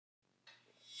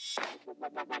Hey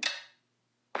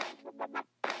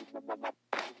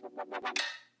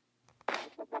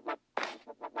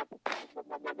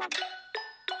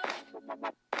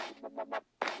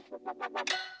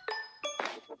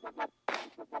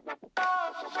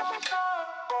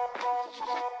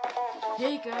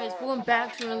guys, welcome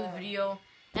back to another video,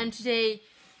 and today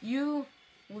I don't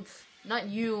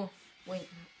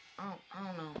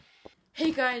know.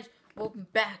 Hey guys, welcome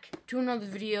back to another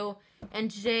video, and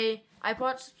today I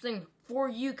brought something for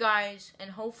you guys,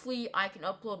 and hopefully I can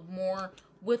upload more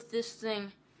with this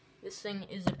thing. This thing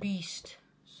is a beast.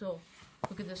 So,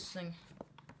 look at this thing.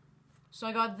 So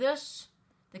I got this,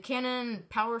 the Canon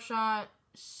PowerShot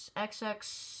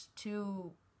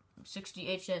XX260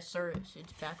 HS. Sorry,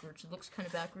 it's backwards. It looks kind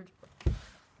of backwards.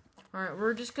 Alright,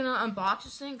 we're just gonna unbox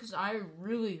this thing because I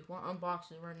really want to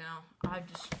unbox it right now. I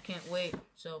just can't wait.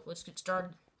 So let's get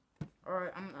started.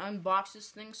 Alright, I'm gonna unbox this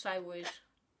thing sideways.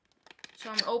 So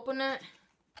I'm gonna open it,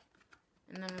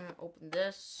 and then I'm gonna open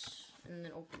this, and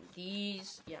then open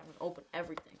these. Yeah, I'm gonna open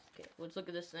everything. Okay, let's look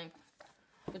at this thing.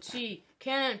 Let's see,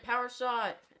 Canon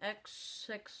PowerShot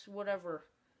X6 whatever.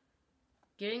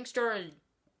 Getting started.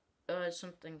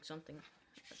 Something.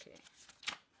 Okay.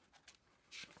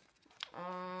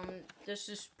 This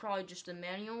is probably just a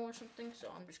manual or something,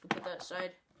 so I'm just gonna put that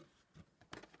aside.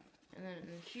 And then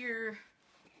in here,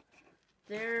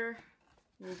 there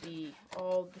will be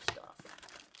all the stuff.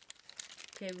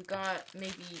 Okay, we got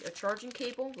maybe a charging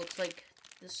cable. Looks like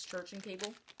this charging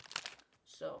cable.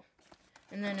 So,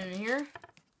 and then in here,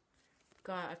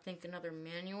 got I think another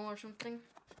manual or something.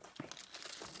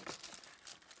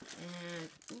 And,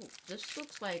 ooh, this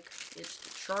looks like it's the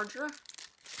charger.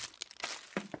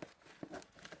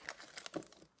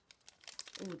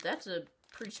 Ooh, that's a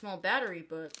pretty small battery,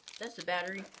 but that's a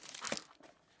battery.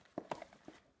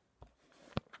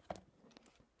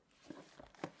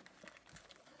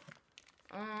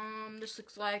 This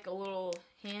looks like a little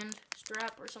hand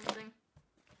strap or something.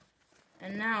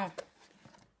 And now,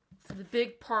 for the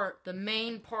big part, the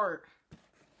main part.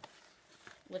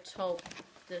 Let's hope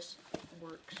this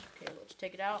works. Okay, let's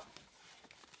take it out.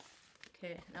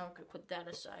 Okay, now we're gonna put that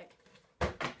aside.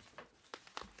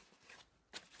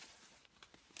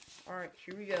 Alright,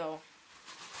 here we go.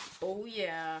 Oh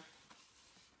yeah.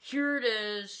 Here it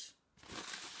is.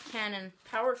 Canon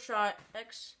PowerShot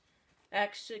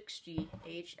X60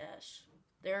 HS.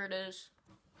 There it is.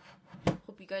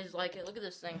 Hope you guys like it. Look at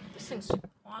this thing. This thing's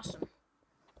awesome.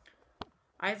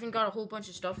 I haven't got a whole bunch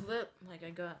of stuff with it. Like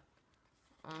I got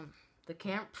the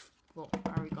camp. Well, I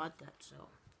already got that, so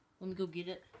let me go get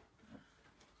it.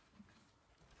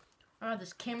 I got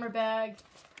this camera bag.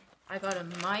 I got a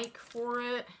mic for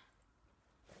it.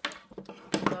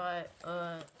 I got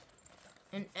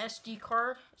an SD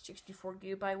card, 64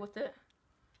 GB with it.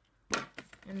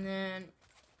 And then,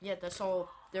 yeah, that's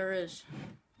all there is.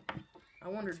 I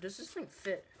wonder, does this thing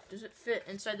fit? Does it fit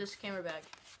inside this camera bag?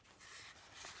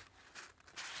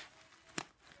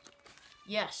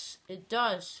 Yes, it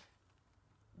does.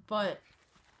 But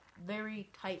very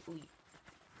tightly.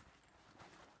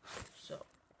 So,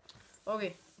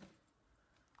 okay.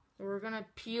 We're gonna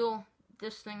peel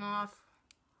this thing off.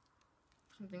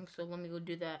 Something, so let me go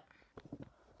do that.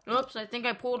 Oops, I think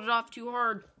I pulled it off too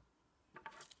hard.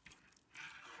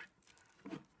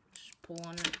 Just pull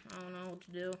on it. I don't know what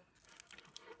to do.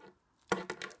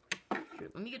 Here,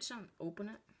 let me get some. Open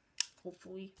it.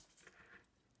 Hopefully.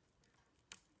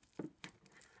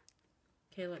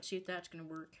 Okay, let's see if that's gonna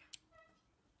work.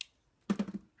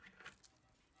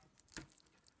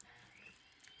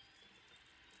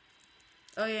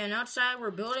 Oh yeah, and outside we're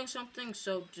building something,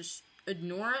 so just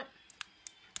ignore it.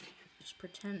 Just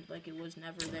pretend like it was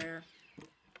never there.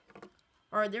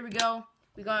 Alright, there we go.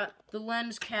 We got the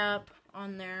lens cap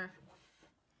on there.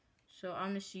 So I'm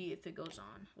gonna see if it goes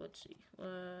on. Let's see.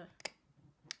 Oh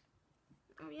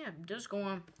yeah, it does go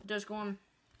on. It does go on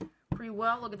pretty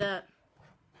well. Look at that.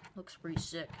 Looks pretty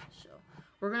sick. So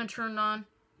we're gonna turn it on.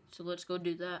 So let's go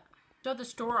do that. So at the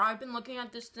store, I've been looking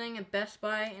at this thing at Best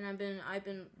Buy, and I've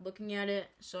been looking at it,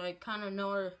 so I kind of know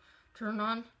how to turn it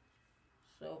on.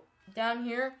 So down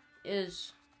here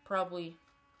is probably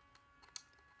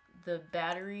the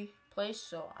battery place.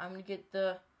 So I'm gonna get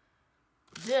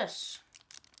this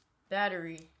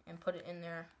battery and put it in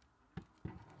there.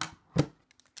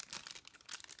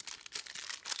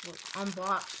 Let's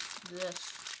unbox this.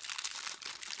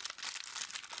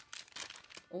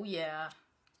 Oh yeah.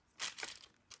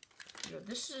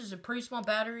 This is a pretty small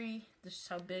battery. This is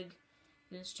how big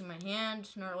it is to my hand.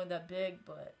 It's not really that big,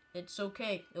 but it's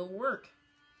okay. It'll work.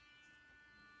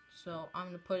 So I'm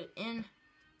gonna put it in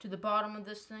to the bottom of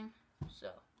this thing.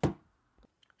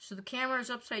 So the camera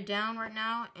is upside down right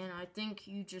now, and I think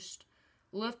you just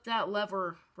lift that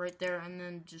lever right there and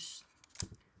then just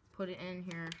put it in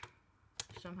here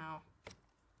somehow.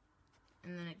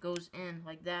 And then it goes in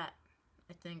like that,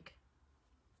 I think.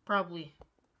 Probably.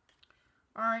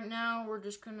 Alright, now we're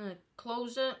just gonna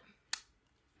close it.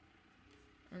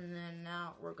 And then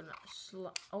now we're gonna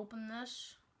open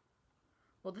this.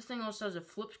 Well, this thing also has a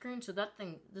flip screen, so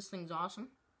this thing's awesome.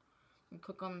 And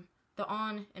click on the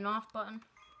on and off button.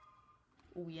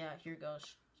 Oh yeah, here it goes.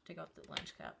 Let's take out the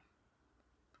lens cap.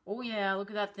 Oh yeah, look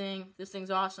at that thing. This thing's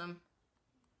awesome.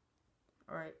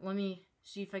 Alright, let me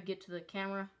see if I get to the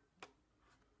camera.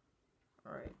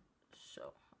 Alright,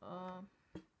 so,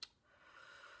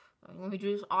 let me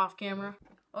do this off camera.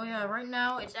 Oh yeah, right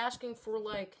now it's asking for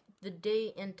like the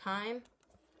date and time.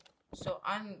 So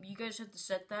you guys have to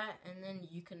set that, and then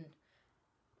you can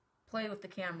play with the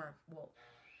camera.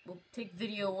 We'll take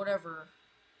video, whatever.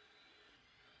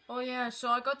 Oh yeah, so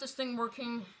I got this thing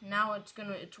working. Now it's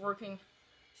working.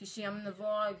 So you see, I'm in the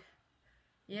vlog.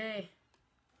 Yay.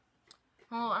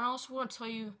 Oh, I also want to tell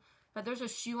you that there's a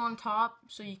shoe on top,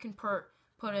 so you can put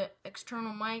an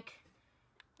external mic,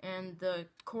 and the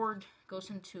cord goes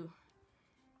into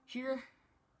here,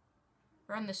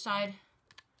 or on the side.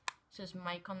 It says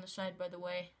mic on the side, by the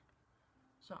way.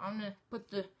 So I'm gonna put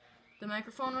the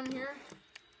microphone on here.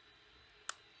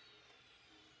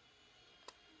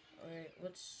 Alright,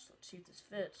 let's see if this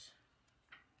fits.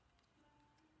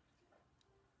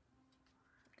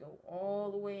 Go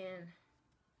all the way in.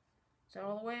 Is that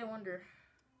all the way? I wonder.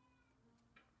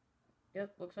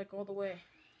 Yep, looks like all the way.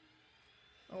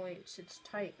 Oh wait, it's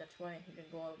tight. That's why it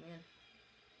didn't go all the way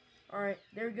in. Alright,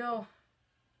 there we go.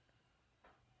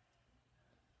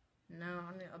 Now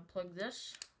I'm gonna unplug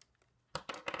this.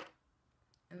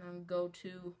 And then go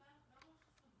to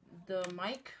the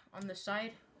mic on the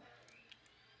side.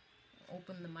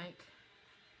 Open the mic.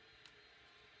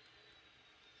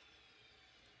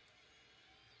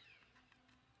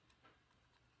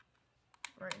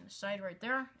 Right in the side right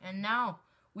there. And now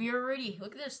we are ready.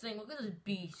 Look at this thing. Look at this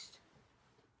beast.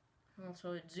 And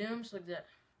so it zooms like that.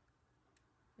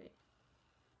 Wait,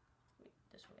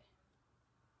 this way.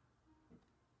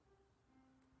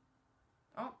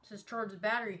 Oh, it says charge the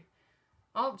battery.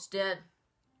 Oh, it's dead.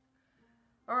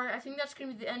 Alright, I think that's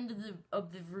gonna be the end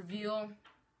of the reveal.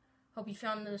 Hope you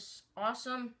found this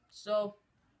awesome. So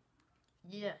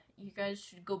yeah, you guys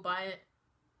should go buy it.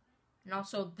 And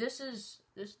also,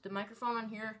 the microphone on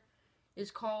here is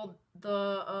called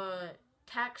the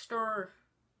Takstar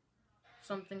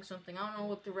something. I don't know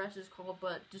what the rest is called,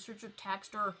 but just search for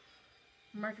Takstar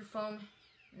microphone,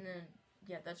 and then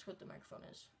yeah, that's what the microphone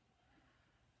is.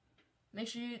 Make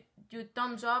sure you do a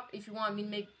thumbs up if you want me to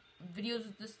make videos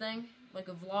with this thing, like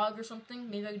a vlog or something.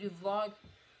 Maybe I could do a vlog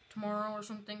tomorrow or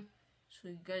something. So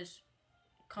you guys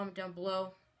comment down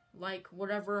below, like,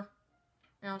 whatever,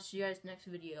 and I'll see you guys next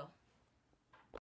video.